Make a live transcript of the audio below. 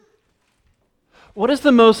What is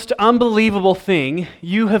the most unbelievable thing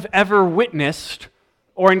you have ever witnessed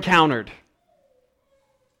or encountered?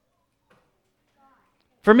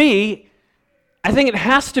 For me, I think it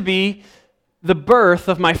has to be the birth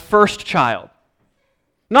of my first child.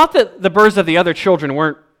 Not that the births of the other children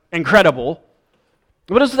weren't incredible,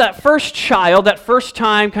 but it was that first child, that first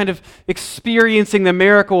time kind of experiencing the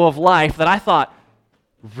miracle of life that I thought,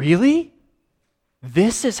 really?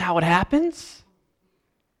 This is how it happens?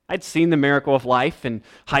 I'd seen the miracle of life in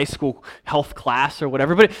high school health class or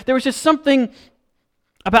whatever, but there was just something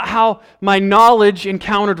about how my knowledge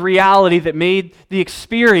encountered reality that made the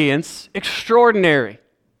experience extraordinary.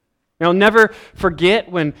 And I'll never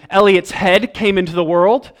forget when Elliot's head came into the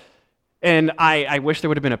world, and I wish there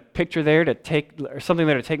would have been a picture there to take, or something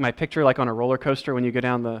there to take my picture, like on a roller coaster when you go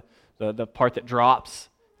down the part that drops.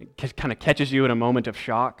 It kind of catches you in a moment of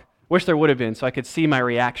shock. Wish there would have been so I could see my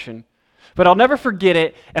reaction. But I'll never forget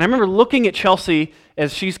it, and I remember looking at Chelsea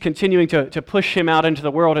as she's continuing to push him out into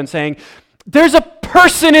the world and saying, "There's a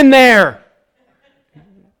person in there!"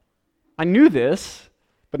 I knew this,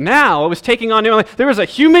 but now it was taking on, there was a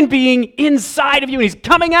human being inside of you, and he's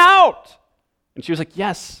coming out! And she was like,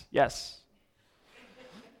 yes. It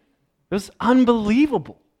was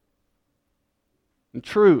unbelievable and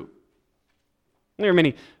true. There are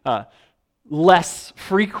many less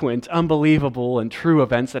frequent, unbelievable, and true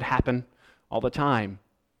events that happen all the time.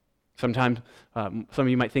 Sometimes some of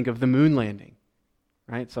you might think of the moon landing,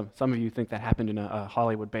 right? Some of you think that happened in a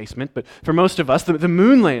Hollywood basement, but for most of us, the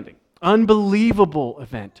moon landing, unbelievable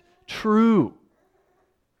event, true.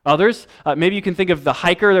 Others, maybe you can think of the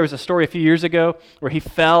hiker. There was a story a few years ago where he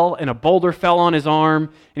fell and a boulder fell on his arm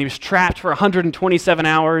and he was trapped for 127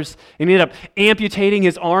 hours and he ended up amputating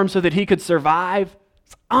his arm so that he could survive.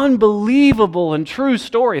 It's unbelievable and true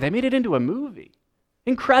story. They made it into a movie.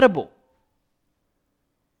 Incredible.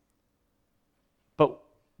 But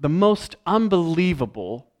the most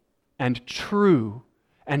unbelievable and true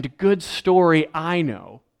and good story I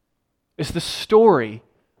know is the story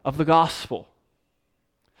of the gospel.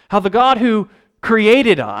 How the God who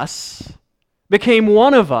created us became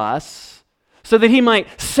one of us so that he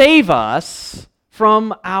might save us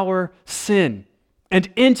from our sin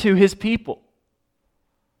and into his people.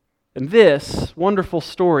 And this wonderful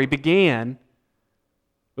story began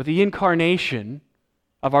with the incarnation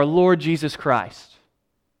of our Lord Jesus Christ.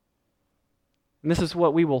 And this is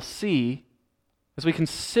what we will see as we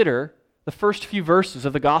consider the first few verses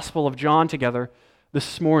of the Gospel of John together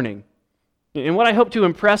this morning. And what I hope to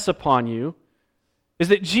impress upon you is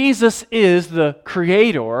that Jesus is the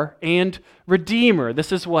creator and redeemer.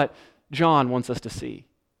 This is what John wants us to see.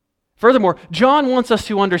 Furthermore, John wants us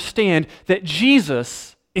to understand that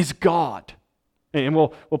Jesus is God. And we'll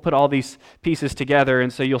put all these pieces together,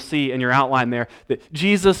 and so you'll see in your outline there that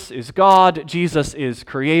Jesus is God, Jesus is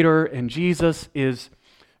creator, and Jesus is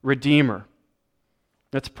redeemer.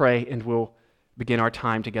 Let's pray, and we'll begin our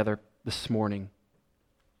time together this morning.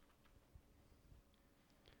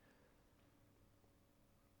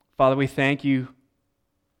 Father, we thank you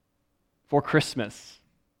for Christmas.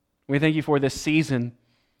 We thank you for this season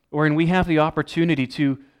wherein we have the opportunity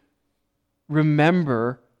to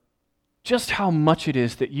remember just how much it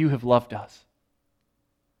is that you have loved us.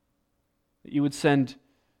 That you would send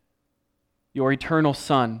your eternal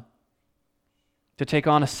Son to take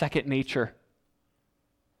on a second nature,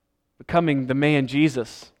 becoming the man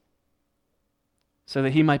Jesus, so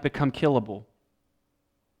that he might become killable,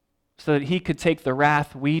 so that he could take the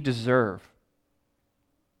wrath we deserve,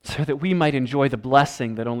 so that we might enjoy the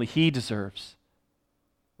blessing that only he deserves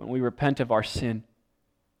when we repent of our sin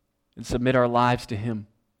and submit our lives to him.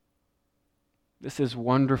 This is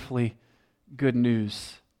wonderfully good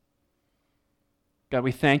news. God,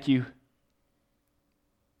 we thank you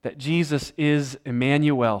that Jesus is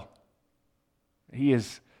Emmanuel. He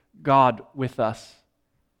is God with us.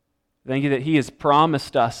 Thank you that he has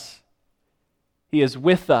promised us he is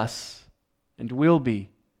with us and will be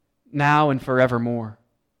now and forevermore.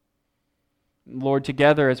 Lord,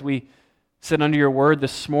 together as we sit under your word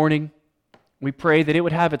this morning, we pray that it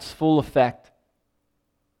would have its full effect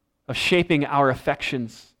of shaping our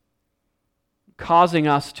affections, causing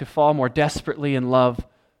us to fall more desperately in love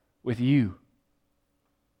with you.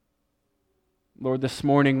 Lord, this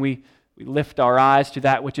morning we lift our eyes to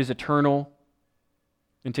that which is eternal,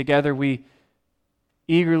 and together we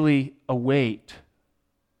eagerly await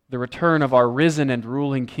the return of our risen and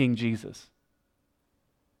ruling King Jesus.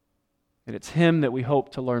 And it's him that we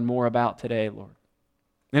hope to learn more about today, Lord.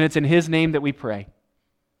 And it's in his name that we pray.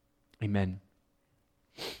 Amen.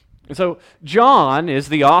 And so John is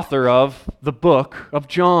the author of the book of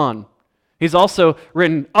John. He's also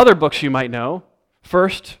written other books you might know.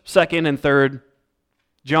 1st, 2nd, and 3rd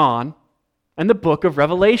John, and the book of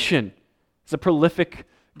Revelation. He's a prolific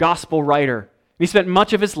gospel writer. He spent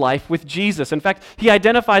much of his life with Jesus. In fact, he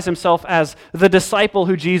identifies himself as the disciple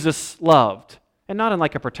who Jesus loved. And not in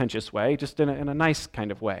like a pretentious way, just in a nice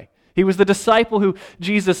kind of way. He was the disciple who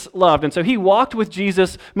Jesus loved. And so he walked with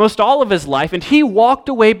Jesus most all of his life, and he walked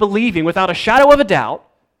away believing without a shadow of a doubt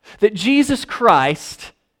that Jesus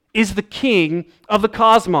Christ is the King of the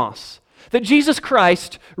cosmos. That Jesus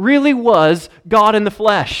Christ really was God in the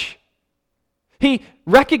flesh. He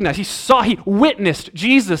recognized, he witnessed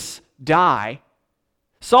Jesus die,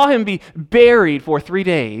 saw him be buried for 3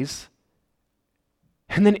 days,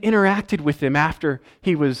 and then interacted with him after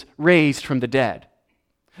he was raised from the dead.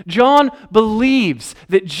 John believes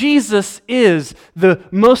that Jesus is the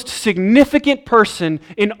most significant person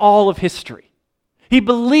in all of history. He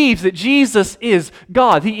believes that Jesus is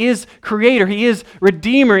God. He is creator. He is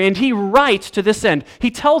redeemer. And he writes to this end. He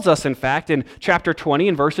tells us, in fact, in chapter 20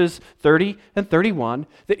 and verses 30 and 31,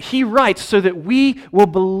 that he writes so that we will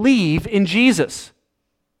believe in Jesus.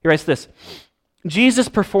 He writes this: Jesus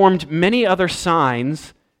performed many other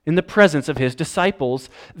signs in the presence of his disciples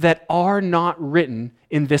that are not written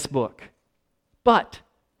in this book. But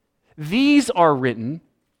these are written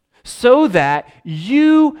so that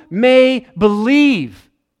you may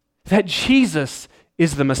believe that Jesus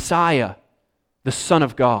is the Messiah, the Son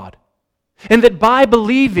of God, and that by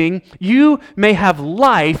believing you may have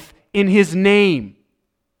life in his name.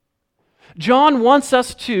 John wants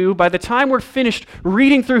us to, by the time we're finished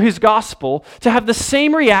reading through his gospel, to have the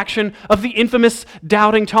same reaction of the infamous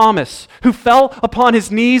doubting Thomas, who fell upon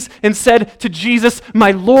his knees and said to Jesus,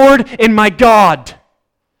 "My Lord and my God."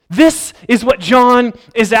 This is what John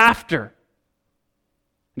is after.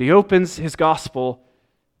 And he opens his gospel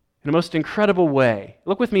in a most incredible way.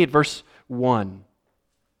 Look with me at verse 1.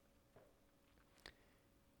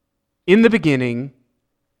 In the beginning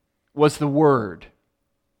was the Word,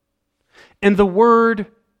 and the Word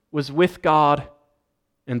was with God,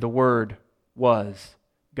 and the Word was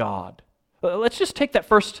God. Let's just take that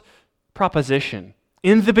first proposition.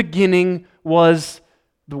 In the beginning was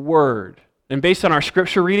the Word. And based on our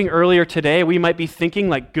scripture reading earlier today, we might be thinking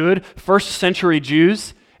like good first century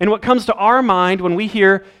Jews. And what comes to our mind when we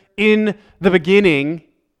hear "in the beginning"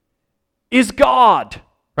 is God,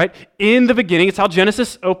 right? In the beginning, it's how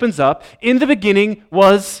Genesis opens up. In the beginning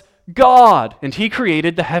was God, and he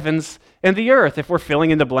created the heavens and the earth. If we're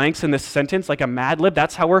filling in the blanks in this sentence like a Mad Lib,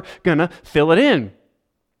 that's how we're going to fill it in.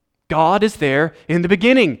 God is there in the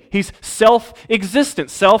beginning. He's self-existent,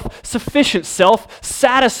 self-sufficient,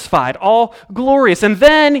 self-satisfied, all glorious. And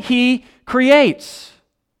then he creates.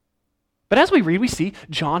 But as we read, we see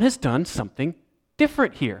John has done something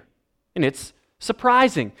different here. And it's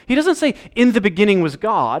surprising. He doesn't say, "In the beginning was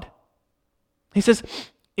God." He says,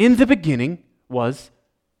 "In the beginning was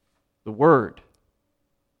the Word."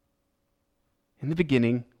 In the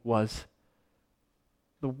beginning was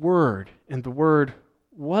the Word, and the Word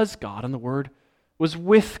was God, and the Word was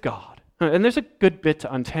with God. And there's a good bit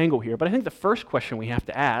to untangle here, but I think the first question we have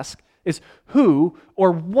to ask is, who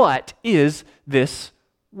or what is this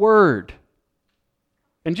Word?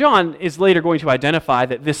 And John is later going to identify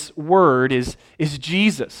that this Word is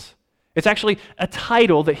Jesus. It's actually a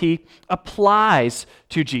title that he applies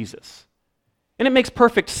to Jesus. And it makes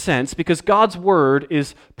perfect sense because God's Word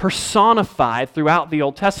is personified throughout the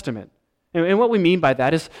Old Testament. And what we mean by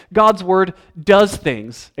that is God's Word does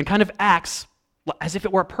things and kind of acts as if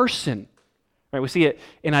it were a person. Right? We see it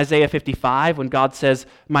in Isaiah 55 when God says,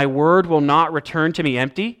 "My word will not return to me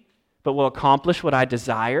empty, but will accomplish what I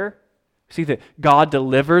desire." We see that God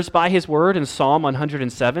delivers by his word in Psalm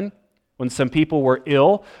 107. When some people were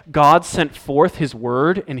ill, God sent forth his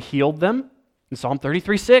word and healed them. In Psalm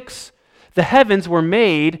 33:6, the heavens were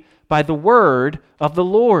made by the word of the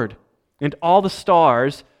Lord, and all the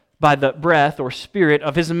stars by the breath or spirit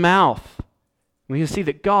of his mouth. We can see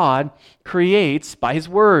that God creates by his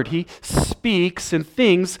word. He speaks and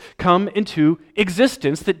things come into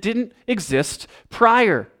existence that didn't exist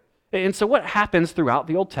prior. And so what happens throughout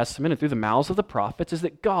the Old Testament and through the mouths of the prophets is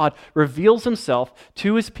that God reveals himself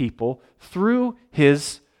to his people through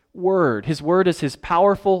his word. His word is his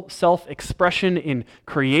powerful self-expression in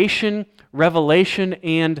creation, revelation,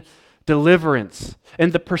 and deliverance.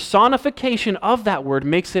 And the personification of that word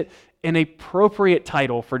makes it an appropriate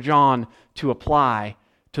title for John to apply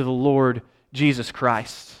to the Lord Jesus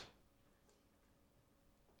Christ.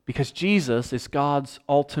 Because Jesus is God's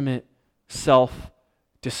ultimate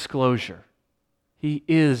self-disclosure. He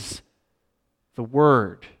is the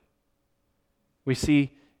Word. We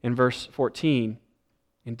see in verse 14,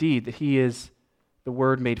 indeed, that he is the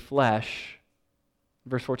Word made flesh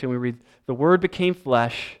Verse 14, we read, "The Word became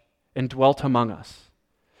flesh and dwelt among us.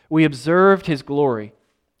 We observed His glory,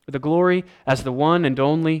 the glory as the one and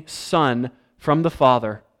only Son from the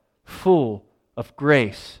Father, full of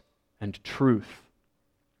grace and truth."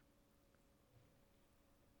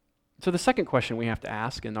 So the second question we have to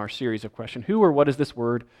ask in our series of questions, who or what is this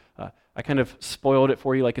Word? I kind of spoiled it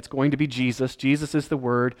for you like it's going to be Jesus. Jesus is the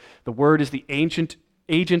Word. The Word is the ancient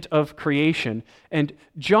agent of creation. And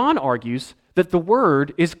John argues that the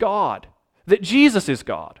Word is God, that Jesus is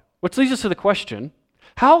God. Which leads us to the question,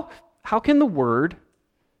 how can the Word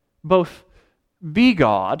both be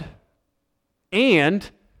God and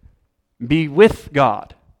be with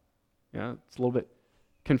God? Yeah, it's a little bit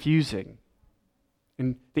confusing.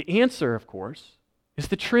 And the answer, of course, is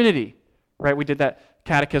the Trinity. Right? We did that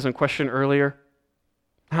catechism question earlier.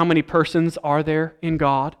 How many persons are there in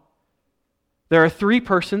God? There are three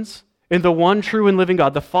persons in the one true and living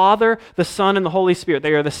God, the Father, the Son, and the Holy Spirit.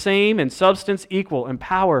 They are the same in substance, equal in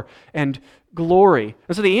power and glory.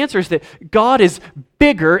 And so the answer is that God is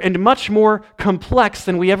bigger and much more complex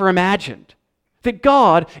than we ever imagined. That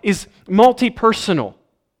God is multi-personal.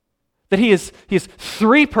 That He is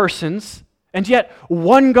three persons and yet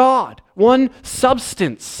one God, one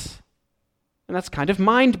substance. And that's kind of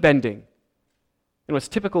mind-bending. And what's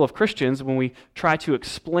typical of Christians when we try to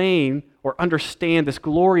explain or understand this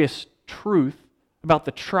glorious truth about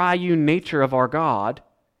the triune nature of our God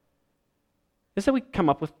is that we come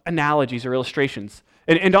up with analogies or illustrations,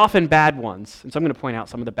 and often bad ones. And so I'm going to point out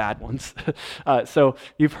some of the bad ones. So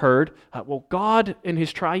you've heard, well, God in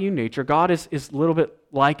His triune nature, God is a little bit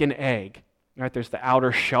like an egg. Right? There's the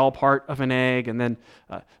outer shell part of an egg, and then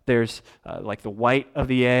there's like the white of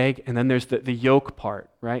the egg, and then there's the yolk part,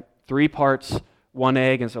 right? Three parts, one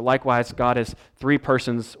egg, and so likewise, God is three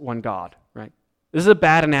persons, one God, right? This is a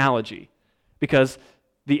bad analogy because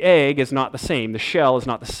the egg is not the same. The shell is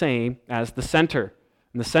not the same as the center,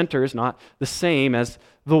 and the center is not the same as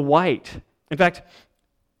the white. In fact,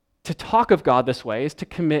 to talk of God this way is to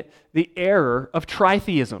commit the error of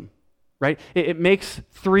tritheism. Right? It makes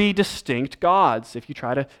three distinct gods if you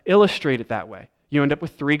try to illustrate it that way. You end up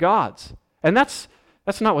with three gods. And that's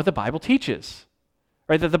not what the Bible teaches.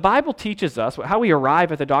 Right? That the Bible teaches us, how we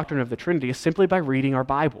arrive at the doctrine of the Trinity is simply by reading our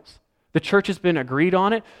Bibles. The church has been agreed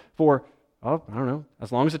on it for,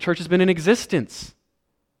 as long as the church has been in existence.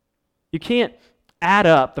 You can't add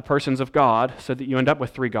up the persons of God so that you end up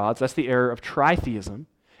with three gods. That's the error of tritheism.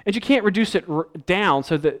 And you can't reduce it down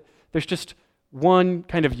so that there's just one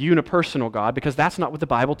kind of unipersonal God, because that's not what the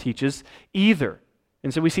Bible teaches either.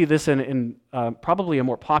 And so we see this in probably a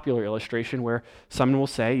more popular illustration where someone will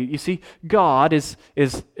say, you see, God is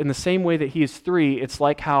in the same way that He is three. It's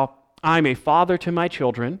like how I'm a father to my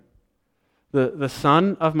children, the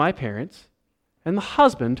son of my parents, and the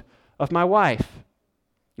husband of my wife.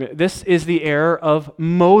 This is the error of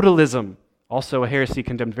modalism, also a heresy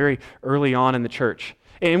condemned very early on in the church.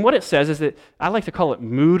 And what it says is that, I like to call it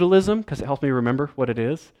moodalism because it helps me remember what it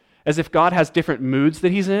is, as if God has different moods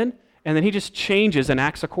that He's in, and then He just changes and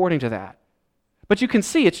acts according to that. But you can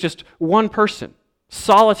see it's just one person,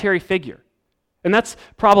 solitary figure. And that's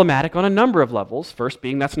problematic on a number of levels. First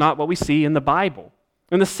being that's not what we see in the Bible.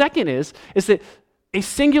 And the second is that a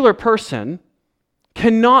singular person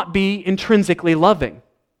cannot be intrinsically loving,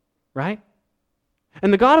 right?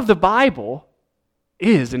 And the God of the Bible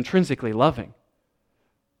is intrinsically loving.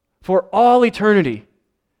 For all eternity,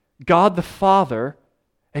 God the Father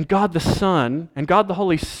and God the Son and God the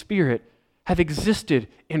Holy Spirit have existed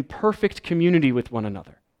in perfect community with one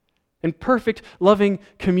another, in perfect loving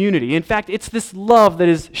community. In fact, it's this love that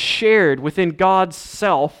is shared within God's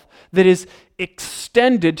self that is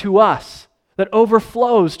extended to us, that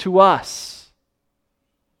overflows to us.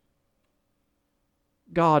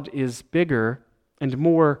 God is bigger and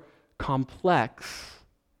more complex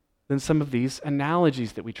than some of these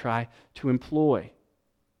analogies that we try to employ.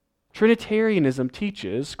 Trinitarianism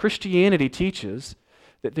teaches, Christianity teaches,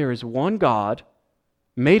 that there is one God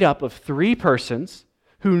made up of three persons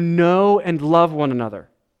who know and love one another.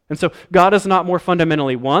 And so God is not more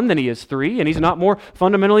fundamentally one than He is three, and He's not more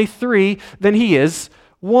fundamentally three than He is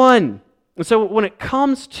one. And so when it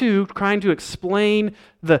comes to trying to explain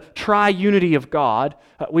the triunity of God,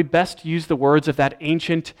 we best use the words of that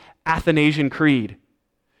ancient Athanasian Creed.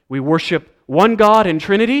 We worship one God in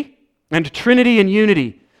Trinity and Trinity in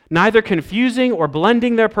unity, neither confusing or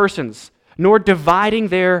blending their persons, nor dividing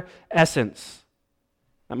their essence.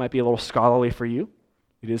 That might be a little scholarly for you.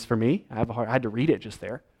 It is for me. I had to read it just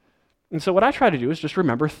there. And so what I try to do is just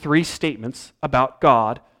remember three statements about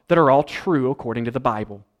God that are all true according to the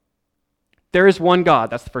Bible. There is one God.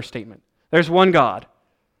 That's the first statement. There's one God.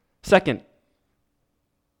 Second,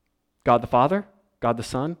 God the Father, God the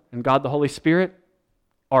Son, and God the Holy Spirit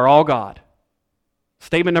are all God.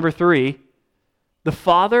 Statement number 3, the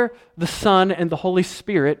Father, the Son, and the Holy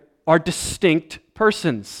Spirit are distinct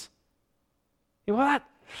persons. Well, that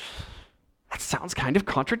sounds kind of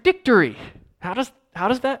contradictory. How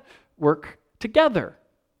does that work together?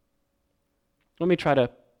 Let me try to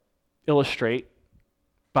illustrate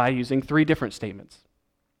by using 3 different statements.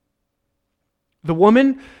 The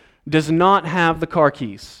woman does not have the car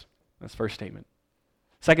keys. That's the first statement.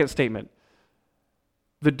 Second statement.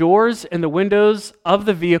 The doors and the windows of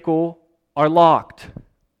the vehicle are locked.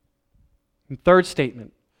 And third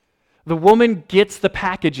statement. The woman gets the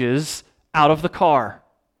packages out of the car.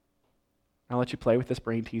 I'll let you play with this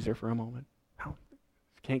brain teaser for a moment.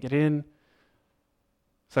 Can't get in.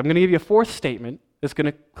 So I'm going to give you a fourth statement that's going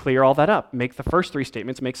to clear all that up, make the first 3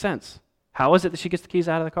 statements make sense. How is it that she gets the keys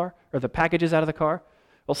out of the car, or the packages out of the car?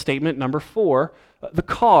 Well, statement number 4, the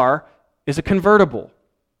car is a convertible.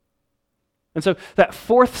 And so that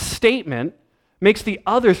fourth statement makes the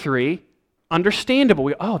other 3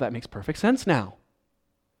 understandable. That makes perfect sense now.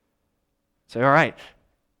 So, all right,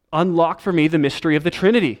 unlock for me the mystery of the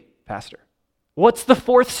Trinity, Pastor. What's the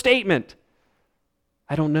fourth statement?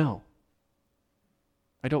 I don't know.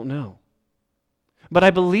 But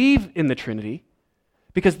I believe in the Trinity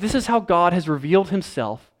because this is how God has revealed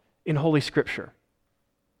himself in Holy Scripture.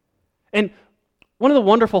 And one of the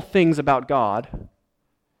wonderful things about God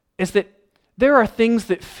is that there are things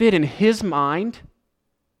that fit in his mind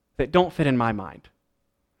that don't fit in my mind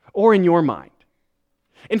or in your mind.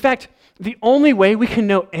 In fact, the only way we can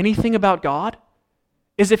know anything about God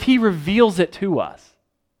is if he reveals it to us.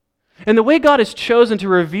 And the way God has chosen to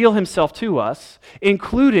reveal himself to us,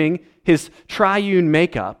 including his triune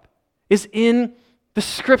makeup, is in the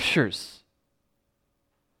Scriptures.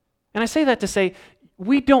 And I say that to say,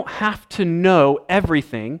 we don't have to know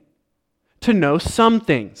everything to know some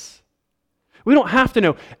things. We don't have to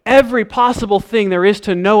know every possible thing there is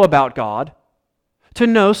to know about God to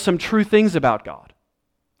know some true things about God.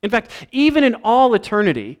 In fact, even in all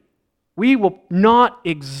eternity, we will not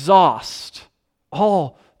exhaust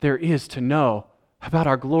all there is to know about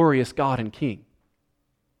our glorious God and King.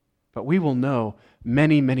 But we will know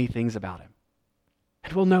many, many things about him.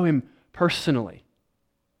 And we'll know him personally.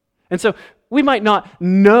 And so we might not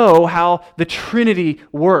know how the Trinity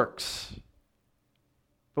works,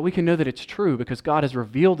 but we can know that it's true because God has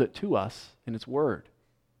revealed it to us in his Word.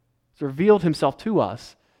 He's revealed himself to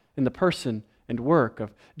us in the person and work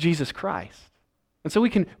of Jesus Christ. And so we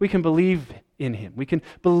can believe in him. We can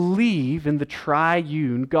believe in the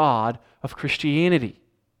triune God of Christianity.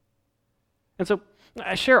 And so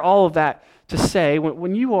I share all of that to say,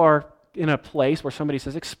 when you are in a place where somebody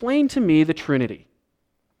says, explain to me the Trinity,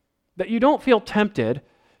 that you don't feel tempted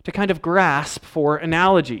to kind of grasp for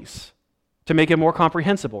analogies to make it more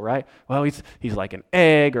comprehensible, right? Well, he's like an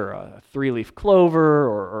egg or a 3-leaf clover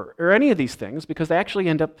or any of these things, because they actually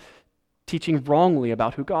end up teaching wrongly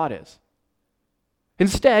about who God is.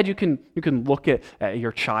 Instead, you can look at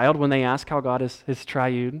your child when they ask how God is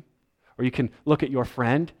triune, or you can look at your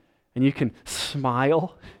friend and you can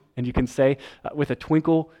smile and you can say with a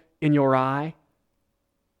twinkle in your eye,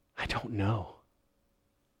 I don't know.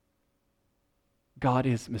 God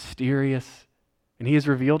is mysterious, and he has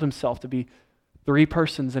revealed himself to be 3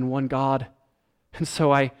 persons in one God, and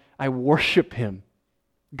so I worship him.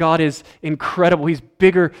 God is incredible. He's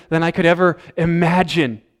bigger than I could ever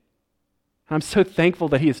imagine. I'm so thankful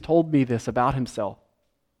that he has told me this about himself.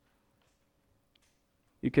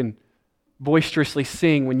 You can boisterously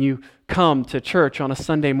sing when you come to church on a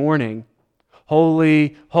Sunday morning,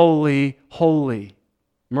 holy, holy, holy,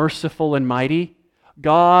 merciful and mighty,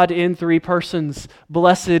 God in 3 persons,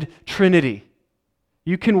 blessed Trinity.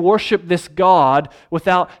 You can worship this God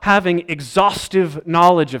without having exhaustive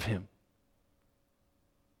knowledge of him.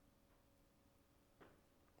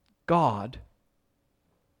 God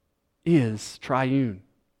is triune.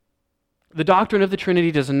 The doctrine of the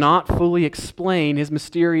Trinity does not fully explain his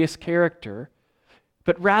mysterious character,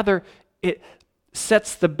 but rather it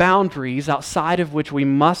sets the boundaries outside of which we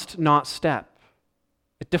must not step.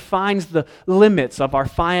 It defines the limits of our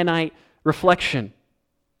finite reflection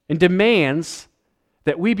and demands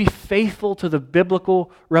that we be faithful to the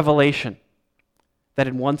biblical revelation that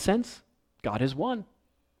in one sense, God is one,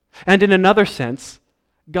 and in another sense,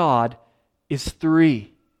 God is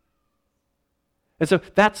 3. And so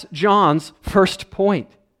that's John's first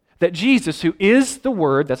point, that Jesus, who is the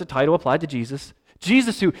Word, that's a title applied to Jesus,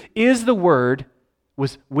 Jesus, who is the Word,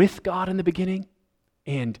 was with God in the beginning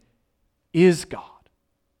and is God.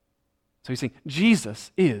 So he's saying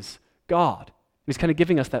Jesus is God He's kind of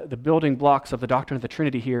giving us the building blocks of the doctrine of the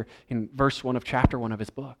Trinity here in verse 1 of chapter 1 of his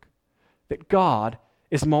book. That God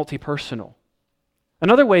is multi-personal.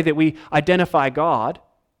 Another way that we identify God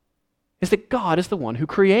is that God is the one who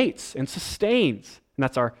creates and sustains. And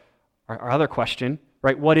that's our other question,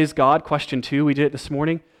 right? What is God? Question 2, we did it this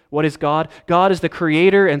morning. What is God? God is the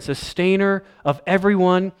creator and sustainer of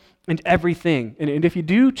everyone and everything. And if you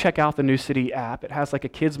do check out the New City app, it has like a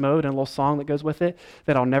kids mode and a little song that goes with it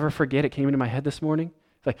that I'll never forget. It came into my head this morning.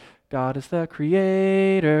 It's like, God is the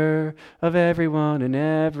creator of everyone and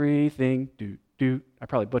everything. I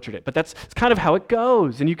probably butchered it, but it's kind of how it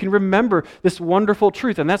goes. And you can remember this wonderful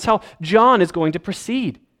truth. And that's how John is going to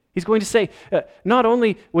proceed. He's going to say, not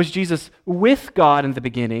only was Jesus with God in the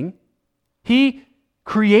beginning, he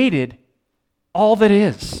created all that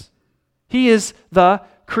is. He is the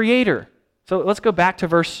creator. So let's go back to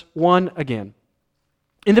verse 1 again.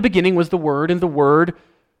 In the beginning was the Word, and the Word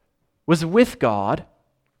was with God,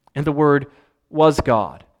 and the Word was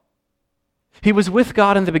God. He was with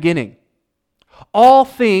God in the beginning. All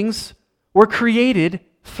things were created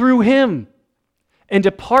through him, and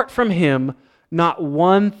apart from him, not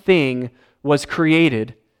one thing was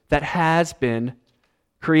created that has been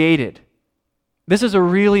created. This is a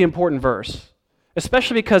really important verse,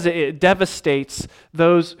 especially because it devastates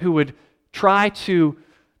those who would try to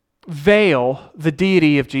veil the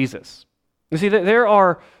deity of Jesus. You see, there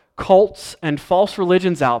are cults and false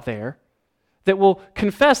religions out there that will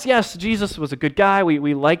confess, yes, Jesus was a good guy,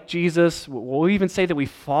 we like Jesus, we'll even say that we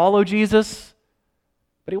follow Jesus,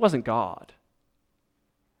 but he wasn't God.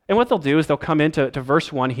 And what they'll do is they'll come into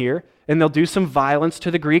verse 1 here, and they'll do some violence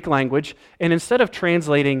to the Greek language, and instead of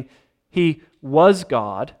translating he was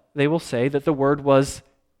God, they will say that the word was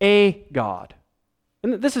a God.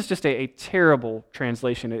 And this is just a terrible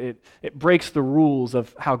translation. It breaks the rules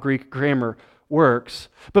of how Greek grammar works.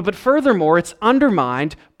 But furthermore, it's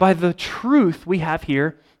undermined by the truth we have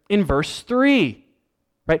here in verse 3.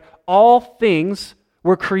 Right? All things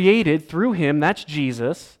were created through him, that's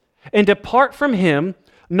Jesus, and apart from him,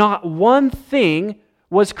 not one thing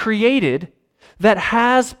was created that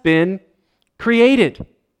has been created.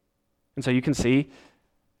 And so you can see,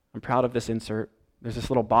 I'm proud of this insert. There's this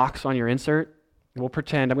little box on your insert. And we'll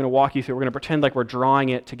pretend, I'm going to walk you through, we're going to pretend like we're drawing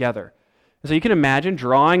it together. And so you can imagine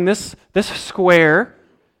drawing this square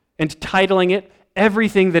and titling it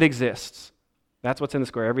Everything That Exists. That's what's in the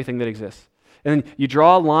square, everything that exists. And then you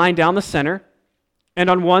draw a line down the center, and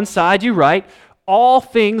on one side you write all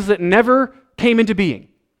things that never came into being.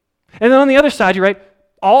 And then on the other side you write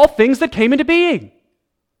all things that came into being.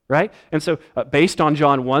 Right? And so based on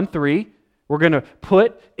John 1:3, we're going to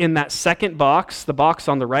put in that second box, the box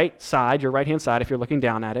on the right side, your right-hand side if you're looking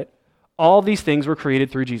down at it, all these things were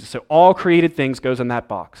created through Jesus. So all created things goes in that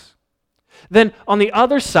box. Then on the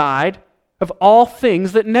other side of all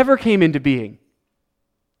things that never came into being,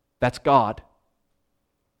 that's God.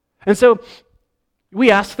 And so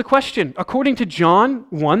we ask the question, according to John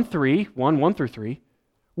 1:3, 1 through 3,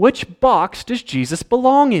 which box does Jesus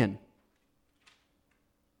belong in?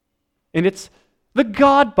 And it's the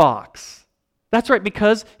God box. That's right,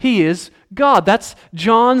 because he is God. That's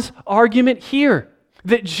John's argument here,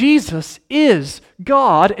 that Jesus is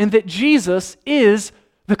God and that Jesus is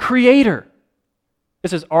the Creator.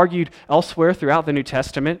 This is argued elsewhere throughout the New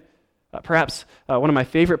Testament. Perhaps one of my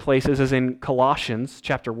favorite places is in Colossians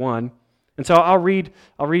chapter 1. And so I'll read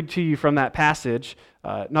to you from that passage,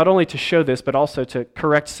 not only to show this, but also to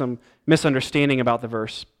correct some misunderstanding about the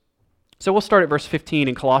verse. So we'll start at verse 15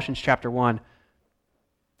 in Colossians chapter 1.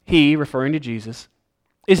 He, referring to Jesus,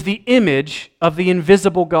 is the image of the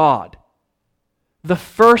invisible God, the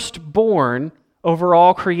firstborn over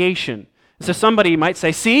all creation. So somebody might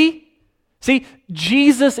say, see,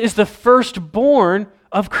 Jesus is the firstborn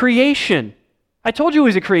of creation. I told you he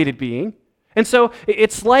was a created being. And so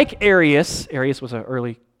it's like Arius was an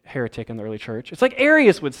early heretic in the early church. It's like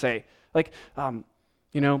Arius would say, God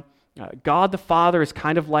the Father is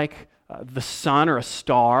kind of like the sun or a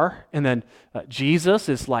star, and then Jesus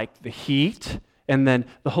is like the heat, and then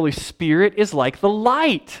the Holy Spirit is like the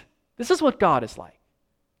light. This is what God is like.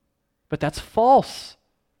 But that's false,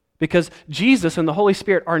 because Jesus and the Holy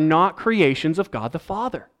Spirit are not creations of God the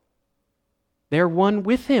Father. They're one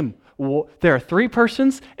with him. There are three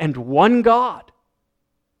persons and one God.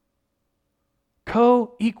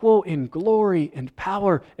 Co-equal in glory and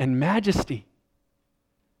power and majesty.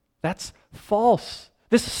 That's false.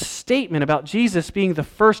 This statement about Jesus being the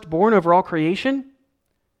firstborn over all creation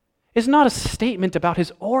is not a statement about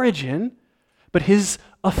his origin, but his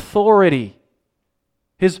authority,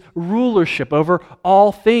 his rulership over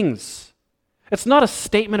all things. It's not a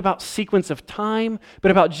statement about sequence of time, but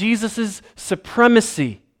about Jesus'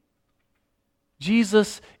 supremacy.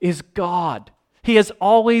 Jesus is God. He has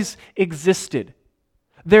always existed.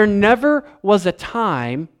 There never was a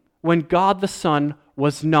time when God the Son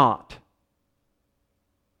was not.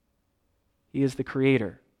 He is the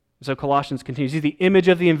Creator. So Colossians continues, He's the image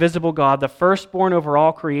of the invisible God, the firstborn over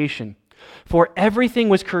all creation. For everything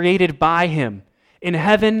was created by Him, in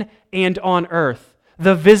heaven and on earth,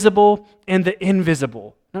 the visible and the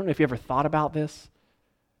invisible. I don't know if you ever thought about this.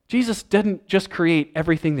 Jesus didn't just create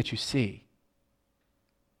everything that you see.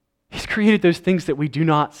 He's created those things that we do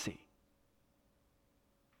not see.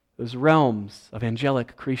 Those realms of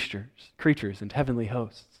angelic creatures and heavenly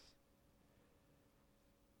hosts.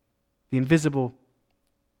 The invisible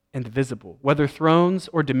and the visible, whether thrones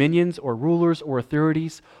or dominions or rulers or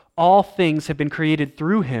authorities, all things have been created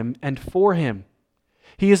through Him and for Him.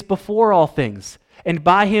 He is before all things, and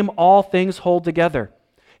by Him all things hold together.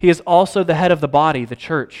 He is also the head of the body, the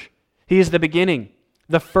church. He is the beginning,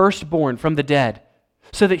 the firstborn from the dead,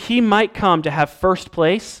 so that He might come to have first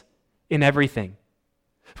place in everything.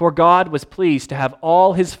 For God was pleased to have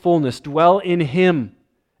all His fullness dwell in Him,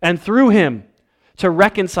 and through Him to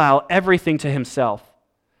reconcile everything to Himself,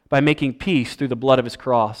 by making peace through the blood of His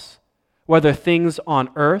cross, whether things on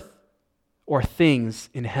earth or things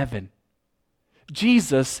in heaven.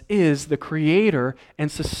 Jesus is the creator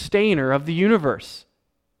and sustainer of the universe.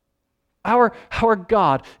 Our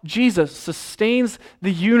God, Jesus, sustains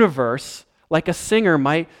the universe like a singer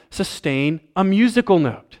might sustain a musical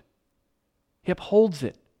note. He upholds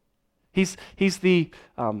it. He's the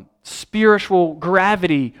spiritual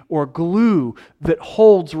gravity or glue that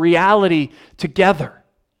holds reality together.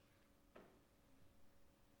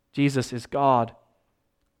 Jesus is God.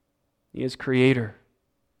 He is Creator.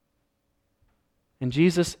 And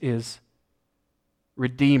Jesus is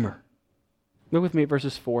Redeemer. Look with me at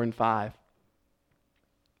verses 4 and 5.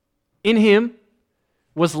 In Him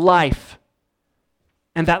was life,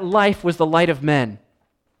 and that life was the light of men.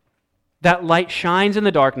 That light shines in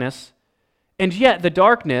the darkness, and yet the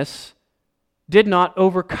darkness did not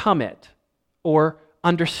overcome it, or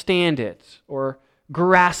understand it, or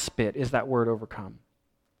grasp it, is that word overcome.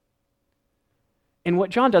 And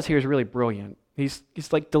what John does here is really brilliant. He's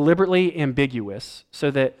like deliberately ambiguous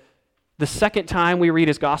so that the second time we read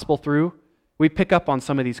his gospel through, we pick up on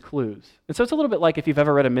some of these clues. And so it's a little bit like if you've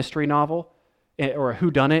ever read a mystery novel or a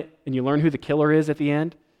whodunit and you learn who the killer is at the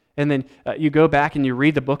end, and then you go back and you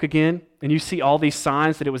read the book again and you see all these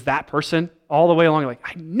signs that it was that person all the way along. You're like,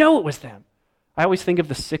 I know it was them. I always think of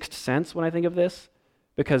The Sixth Sense when I think of this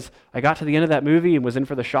because I got to the end of that movie and was in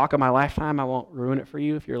for the shock of my lifetime. I won't ruin it for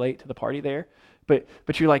you if you're late to the party there.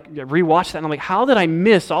 But you like rewatch that and I'm like, how did I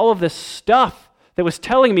miss all of this stuff that was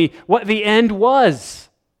telling me what the end was?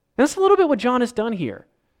 And that's a little bit what John has done here.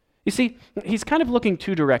 You see, he's kind of looking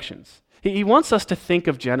two directions. He wants us to think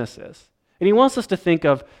of Genesis, and he wants us to think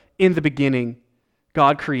of, in the beginning,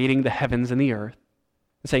 God creating the heavens and the earth,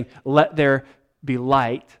 and saying, let there be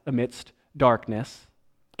light amidst darkness.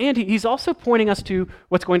 And he's also pointing us to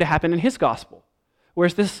what's going to happen in his gospel, where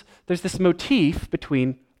there's this motif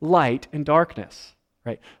between light and darkness,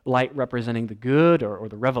 right? Light representing the good or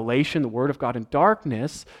the revelation, the word of God, and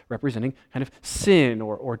darkness representing kind of sin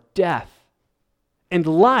or death. And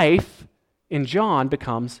life in John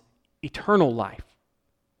becomes eternal life.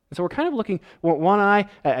 And so we're kind of looking one eye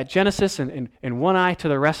at Genesis and one eye to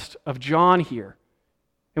the rest of John here.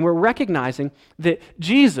 And we're recognizing that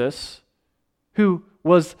Jesus, who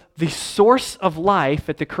was the source of life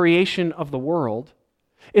at the creation of the world,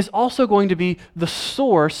 is also going to be the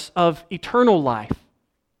source of eternal life,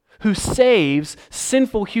 who saves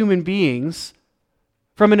sinful human beings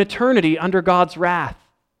from an eternity under God's wrath.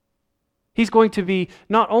 He's going to be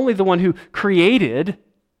not only the one who created,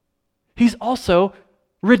 he's also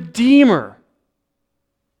Redeemer.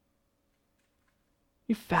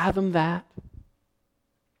 You fathom that?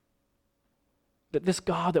 That this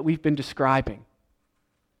God that we've been describing,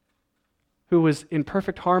 who was in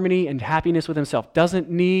perfect harmony and happiness with himself,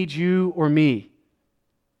 doesn't need you or me,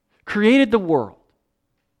 created the world,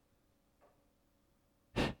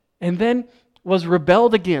 and then was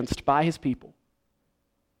rebelled against by his people.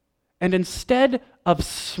 And instead of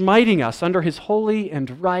smiting us under his holy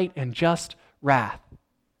and right and just wrath,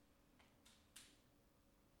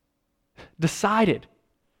 decided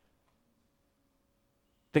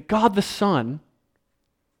that God the Son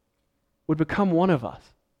would become one of us,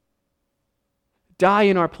 die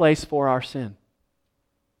in our place for our sin,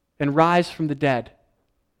 and rise from the dead,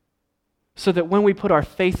 so that when we put our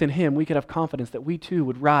faith in him, we could have confidence that we too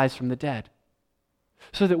would rise from the dead,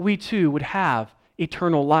 so that we too would have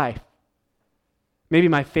eternal life. Maybe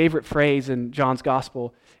my favorite phrase in John's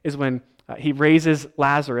gospel is when he raises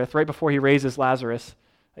Lazarus, right before he raises Lazarus.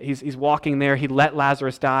 He's walking there. He let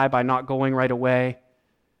Lazarus die by not going right away.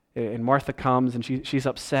 And Martha comes and she's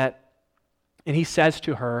upset. And he says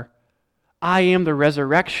to her, I am the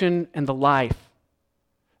resurrection and the life.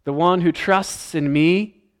 The one who trusts in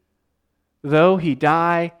me, though he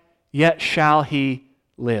die, yet shall he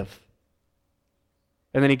live.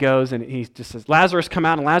 And then he goes and he just says, Lazarus, come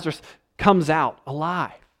out. And Lazarus comes out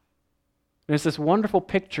alive. And it's this wonderful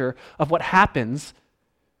picture of what happens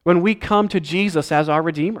when we come to Jesus as our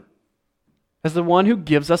Redeemer, as the one who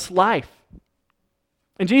gives us life.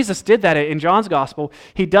 And Jesus did that in John's gospel.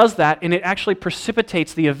 He does that, and it actually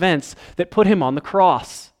precipitates the events that put him on the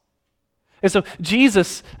cross. And so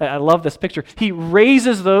Jesus, I love this picture, he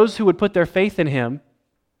raises those who would put their faith in him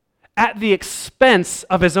at the expense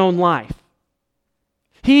of his own life.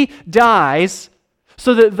 He dies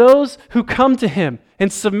so that those who come to him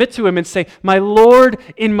and submit to him and say, my Lord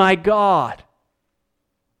and my God,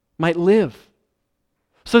 might live.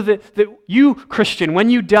 So that you, Christian,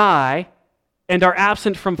 when you die and are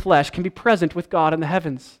absent from flesh, can be present with God in the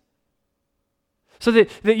heavens. So that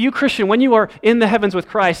you, Christian, when you are in the heavens with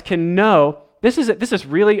Christ, can know this is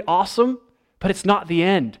really awesome, but it's not the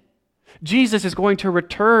end. Jesus is going to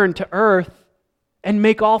return to earth and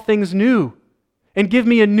make all things new and give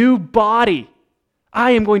me a new body.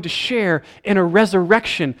 I am going to share in a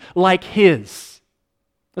resurrection like his.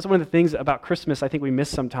 That's one of the things about Christmas I think we miss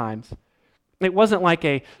sometimes. It wasn't like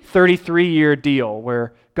a 33-year deal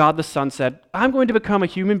where God the Son said, I'm going to become a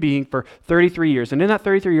human being for 33 years. And in that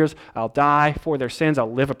 33 years, I'll die for their sins.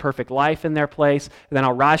 I'll live a perfect life in their place. And then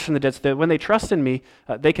I'll rise from the dead so that when they trust in me,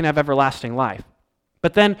 they can have everlasting life.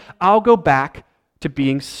 But then I'll go back to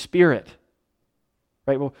being spirit.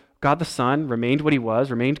 Right? Well, God the Son remained what he was,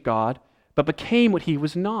 remained God, but became what he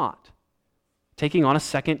was not, taking on a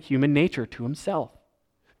second human nature to himself.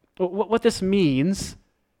 What this means,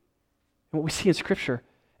 and what we see in Scripture,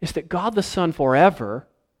 is that God the Son forever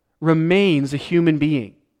remains a human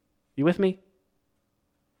being. You with me?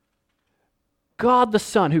 God the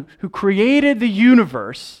Son, who created the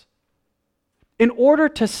universe, in order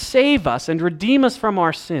to save us and redeem us from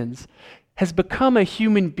our sins, has become a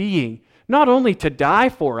human being, not only to die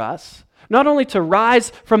for us, not only to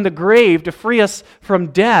rise from the grave to free us from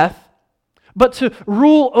death, but to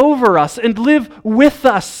rule over us and live with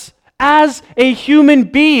us as a human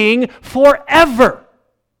being forever.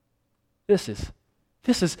 This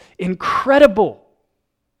is incredible.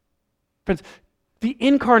 Friends, the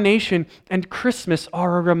incarnation and Christmas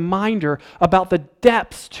are a reminder about the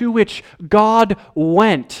depths to which God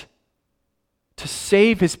went to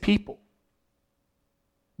save his people.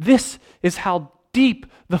 This is how deep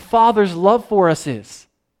the Father's love for us is,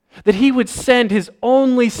 that he would send his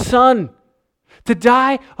only Son to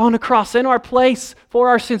die on a cross in our place for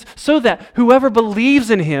our sins, so that whoever believes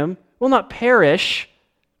in him will not perish,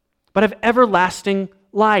 but have everlasting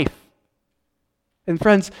life. And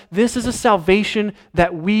friends, this is a salvation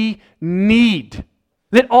that we need,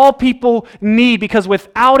 that all people need, because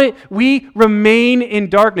without it, we remain in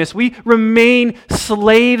darkness. We remain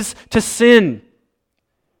slaves to sin.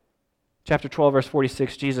 Chapter 12, verse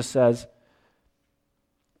 46, Jesus says,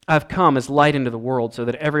 I've come as light into the world so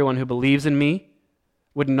that everyone who believes in me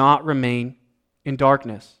would not remain in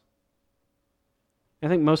darkness. I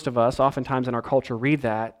think most of us, oftentimes in our culture, read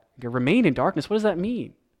that, remain in darkness. What does that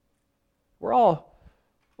mean? We're all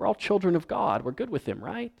children of God. We're good with him,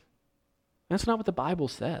 right? That's not what the Bible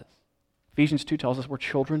says. Ephesians 2 tells us we're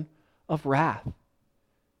children of wrath.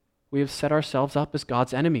 We have set ourselves up as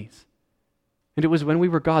God's enemies. And it was when we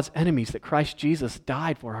were God's enemies that Christ Jesus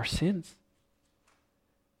died for our sins.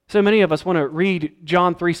 So many of us want to read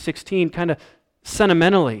John 3:16 kind of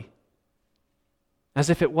sentimentally, as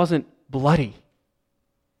if it wasn't bloody.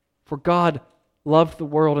 For God loved the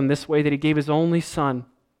world in this way, that he gave his only Son,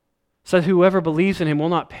 so that whoever believes in him will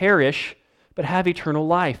not perish, but have eternal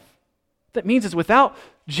life. What that means is without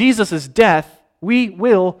Jesus' death, we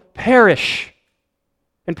will perish.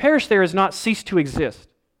 And perish there is not cease to exist.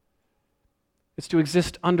 It's to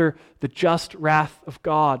exist under the just wrath of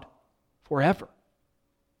God forever.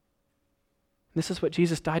 This is what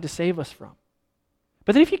Jesus died to save us from.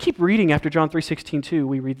 But then if you keep reading after John 3:16 too,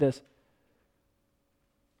 we read this.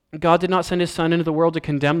 God did not send his Son into the world to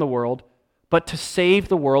condemn the world, but to save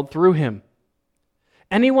the world through him.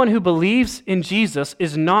 Anyone who believes in Jesus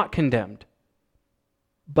is not condemned.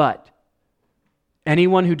 But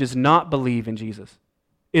anyone who does not believe in Jesus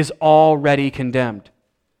is already condemned,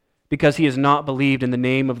 because he has not believed in the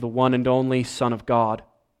name of the one and only Son of God.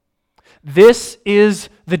 This is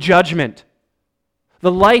the judgment.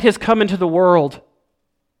 The light has come into the world,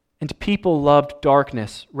 And people loved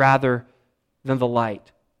darkness rather than the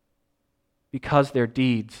light, because their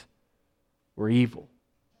deeds were evil.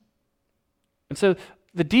 And so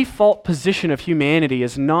the default position of humanity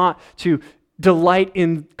is not to delight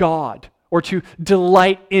in God or to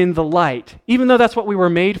delight in the light, even though that's what we were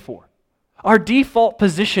made for. Our default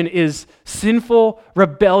position is sinful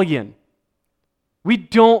rebellion. We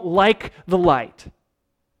don't like the light.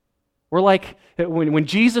 We're like, when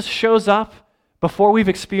Jesus shows up, before we've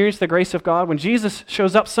experienced the grace of God, when Jesus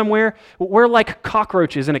shows up somewhere, we're like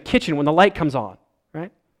cockroaches in a kitchen when the light comes on,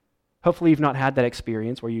 right? Hopefully you've not had that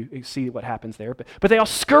experience where you see what happens there. But they all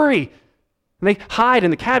scurry, and they hide in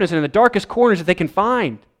the cabinets and in the darkest corners that they can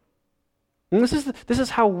find. And this is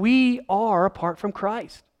how we are apart from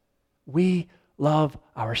Christ. We love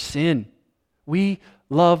our sin. We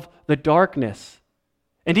love the darkness.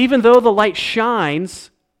 And even though the light shines,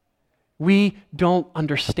 we don't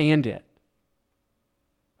understand it.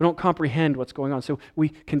 We don't comprehend what's going on, so we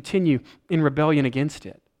continue in rebellion against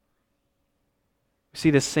it. We see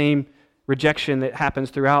this same rejection that happens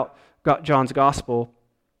throughout John's gospel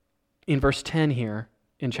in verse 10 here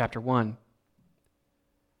in chapter 1.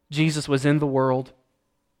 Jesus was in the world,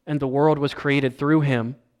 and the world was created through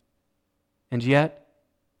him, and yet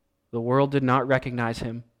the world did not recognize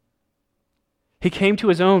him. He came to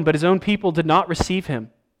his own, but his own people did not receive him.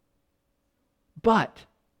 But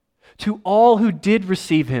to all who did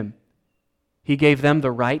receive him, he gave them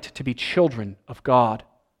the right to be children of God.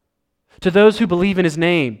 To those who believe in his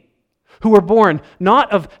name, who were born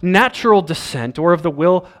not of natural descent or of the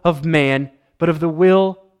will of man, but of the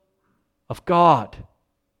will of God.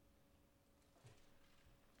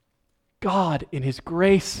 God, in his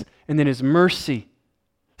grace and in his mercy,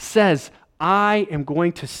 says, I am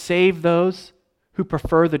going to save those who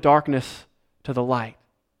prefer the darkness to the light,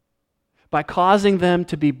 by causing them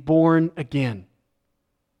to be born again.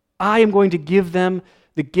 I am going to give them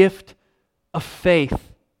the gift of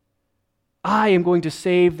faith. I am going to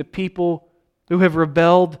save the people who have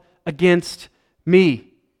rebelled against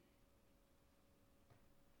me.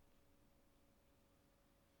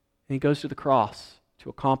 And he goes to the cross to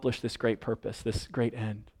accomplish this great purpose, this great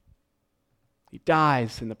end. He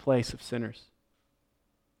dies in the place of sinners,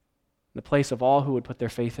 in the place of all who would put their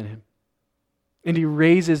faith in him. And he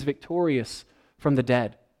raises victorious from the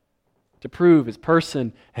dead to prove his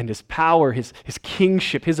person and his power, his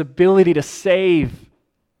kingship, his ability to save.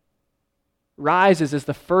 Rises as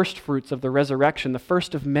the first fruits of the resurrection, the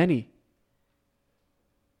first of many.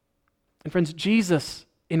 And friends, Jesus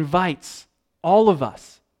invites all of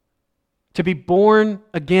us to be born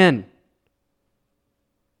again.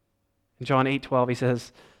 In John 8:12, he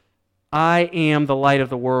says, I am the light of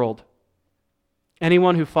the world.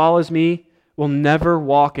 Anyone who follows me will never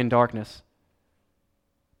walk in darkness,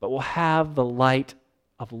 but will have the light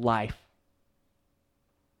of life.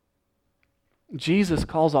 Jesus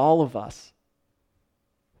calls all of us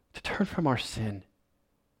to turn from our sin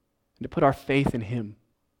and to put our faith in him.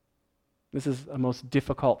 This is a most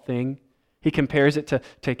difficult thing. He compares it to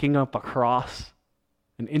taking up a cross,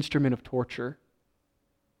 an instrument of torture.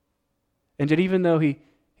 And yet even though he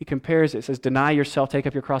compares it, says, deny yourself, take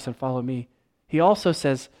up your cross and follow me, he also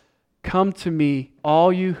says, come to me,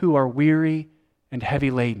 all you who are weary and heavy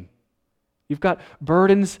laden. You've got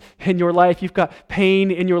burdens in your life. You've got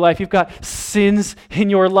pain in your life. You've got sins in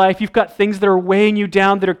your life. You've got things that are weighing you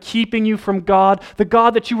down, that are keeping you from God, the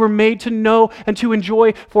God that you were made to know and to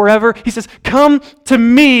enjoy forever. He says, come to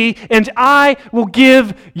me and I will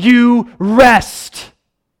give you rest.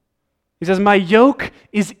 He says, my yoke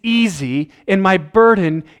is easy and my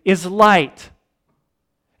burden is light.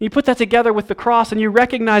 You put that together with the cross and you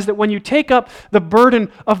recognize that when you take up the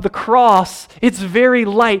burden of the cross, it's very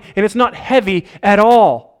light and it's not heavy at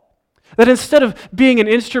all. That instead of being an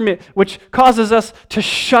instrument which causes us to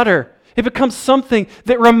shudder, it becomes something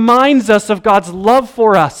that reminds us of God's love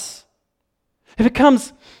for us. It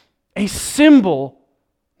becomes a symbol,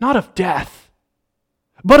 not of death,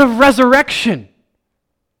 but of resurrection.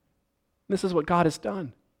 This is what God has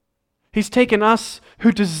done. He's taken us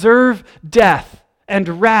who deserve death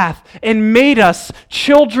and wrath, and made us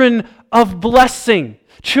children of blessing,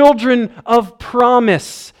 children of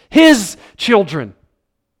promise, his children.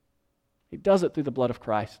 He does it through the blood of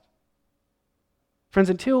Christ. Friends,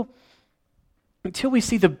 until we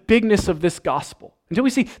see the bigness of this gospel, until we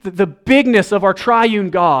see the bigness of our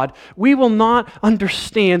triune God, we will not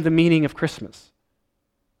understand the meaning of Christmas.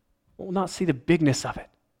 We will not see the bigness of it.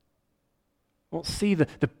 We won't see the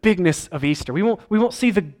bigness of Easter. We won't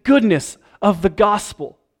see the goodness of the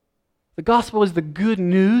gospel. The gospel is the good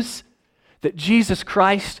news that Jesus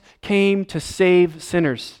Christ came to save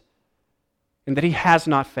sinners. and that He has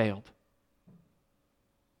not failed.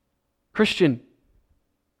 Christian,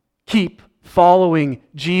 keep following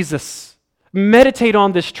Jesus. Meditate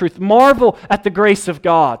on this truth. Marvel at the grace of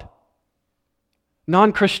God.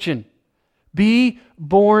 Non-Christian, be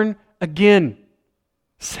born again.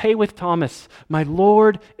 Say with Thomas, my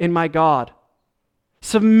Lord and my God.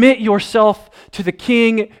 Submit yourself to the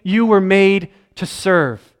King you were made to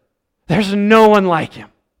serve. There's no one like Him.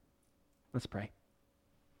 Let's pray.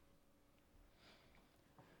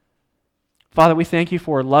 Father, we thank You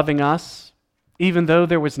for loving us, even though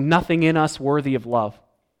there was nothing in us worthy of love.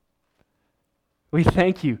 We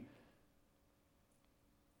thank You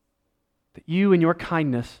that You in Your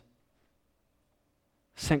kindness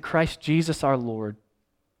sent Christ Jesus our Lord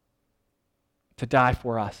to die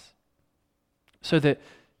for us, so that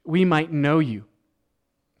we might know You,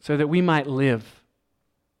 so that we might live,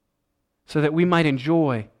 so that we might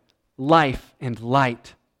enjoy life and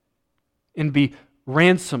light and be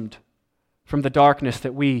ransomed from the darkness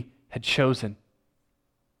that we had chosen.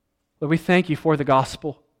 Lord, we thank You for the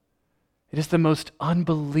gospel. It is the most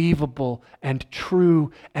unbelievable and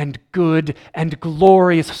true and good and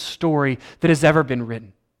glorious story that has ever been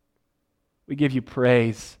written. We give You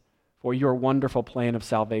praise for Your wonderful plan of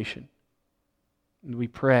salvation. And we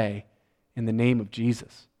pray in the name of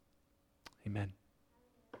Jesus. Amen.